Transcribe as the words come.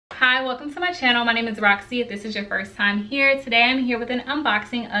Hi, welcome to my channel. My name is Roxy. If this is your first time here, today I'm here with an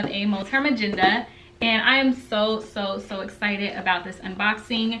unboxing of a Moterm agenda, and I am so excited about this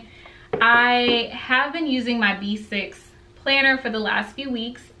unboxing. I have been using my B6 planner for the last few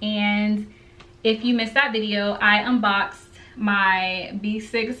weeks, and if you missed that video, I unboxed my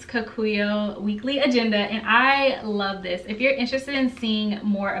B6 Kikuyo weekly agenda, and I love this. If you're interested in seeing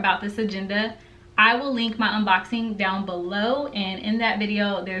more about this agenda, I will link my unboxing down below, and in that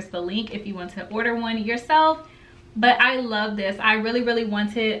video there's the link if you want to order one yourself. But I love this. I really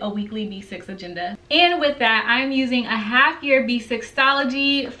wanted a weekly B6 agenda, and with that I'm using a half-year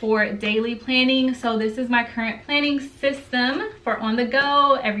B6stology for daily planning. So this is my current planning system for on the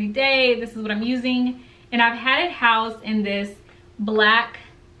go every day. This is what I'm using, and I've had it housed in this black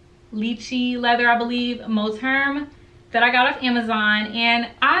lychee leather, I believe, Moterm that I got off Amazon, and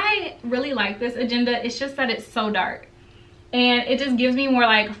I really like this agenda. It's just that it's so dark, and it just gives me more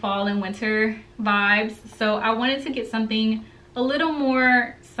like fall and winter vibes. So I wanted to get something a little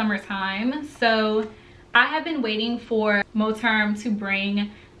more summertime. So I have been waiting for Moterm to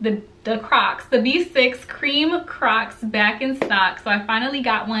bring the Crocs, the B6 cream Crocs, back in stock. So I finally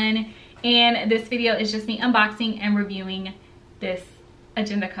got one, and this video is just me unboxing and reviewing this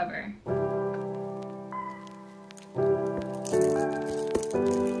agenda cover.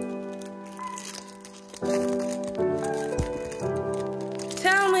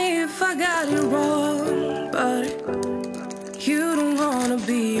 Tell me if I got it wrong, but you don't wanna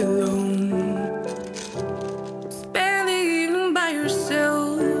be alone. Spend the evening by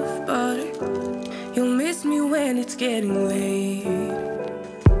yourself, but you'll miss me when it's getting late.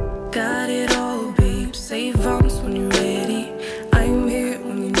 Got it all, babe, save arms when you're ready. I'm here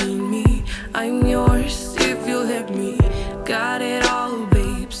when you need me, I'm yours if you'll let me. Got it all,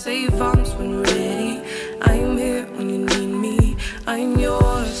 babe, save arms when you're ready. I'm here when you need me, I'm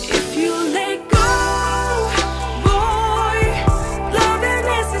yours if you let go. Boy, loving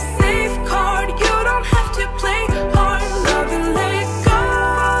is a safe card. You don't have to play hard. Love and let go.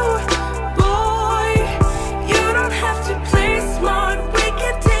 Boy, you don't have to play smart. We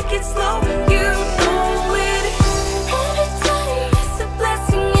can take it slow. You know it. Every time is a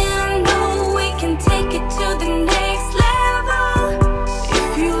blessing, and I know we can take it to the next level.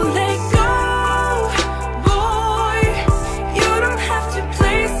 If you let go, boy, you don't have to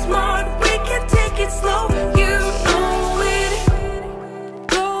play smart. We can take it slow. You know it.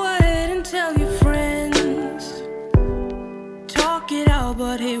 Go ahead and tell your friends. Talk it out,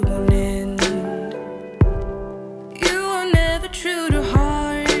 but it won't end. You are never true to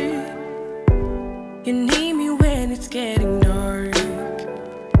heart. You need me when it's getting dark.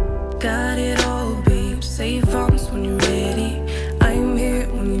 Got it all, babe, save arms when you're ready. I'm here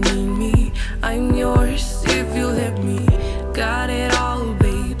when you need me, I'm yours if you let me. Got it all,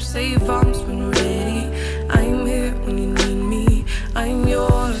 babe, save arms when you're ready. I'm here when you need me, I'm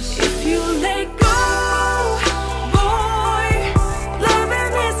yours if you let go. Boy,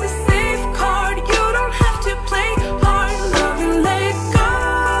 loving is a safe card. You don't have to play hard. Love and let go.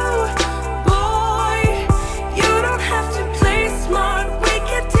 Boy, you don't have to play smart. We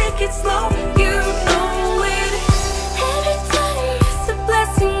can take it slow. You know it. Every time is a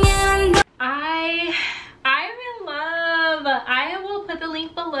blessing, and I know. I'm in love. I will put the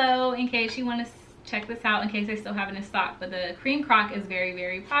link below in case you want to check this out, in case they still have it in stock. But the cream Croc is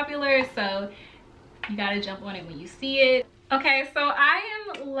very popular, so you gotta jump on it when you see it. Okay, so I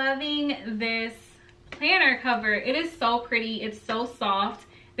am loving this planner cover. It is so pretty. It's so soft.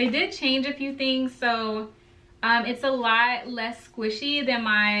 They did change a few things, so it's a lot less squishy than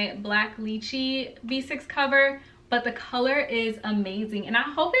my black lychee B6 cover, but the color is amazing, and I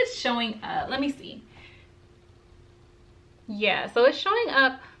hope it's showing up. Let me see. Yeah, so it's showing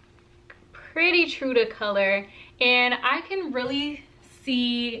up pretty true to color, and I can really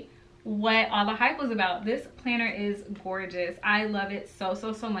see what all the hype was about. This planner is gorgeous. I love it so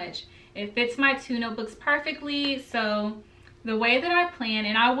much. It fits my two notebooks perfectly. So the way that I plan,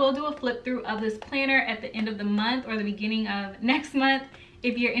 and I will do a flip through of this planner at the end of the month or the beginning of next month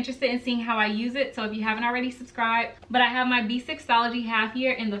if you're interested in seeing how I use it. So if you haven't already subscribed. But I have my B6stology half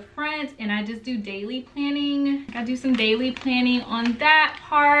year in the front, and I just do daily planning. I do some daily planning on that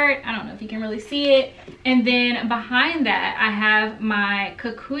part. I don't know if you can really see it. And then behind that I have my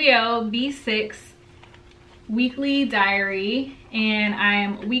Kikuyo B6 weekly diary, and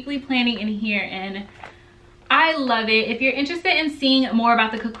I'm weekly planning in here, and I love it. If you're interested in seeing more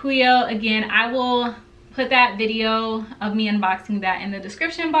about the Kikuyo, again, I will put that video of me unboxing that in the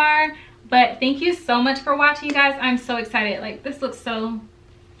description bar. But thank you so much for watching, you guys. I'm so excited. Like, this looks so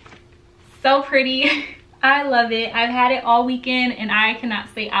pretty. I love it. I've had it all weekend and I cannot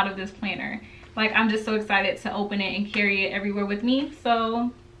stay out of this planner. Like, I'm just so excited to open it and carry it everywhere with me.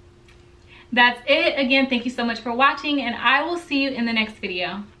 So that's it. Again, thank you so much for watching, and I will see you in the next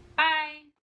video.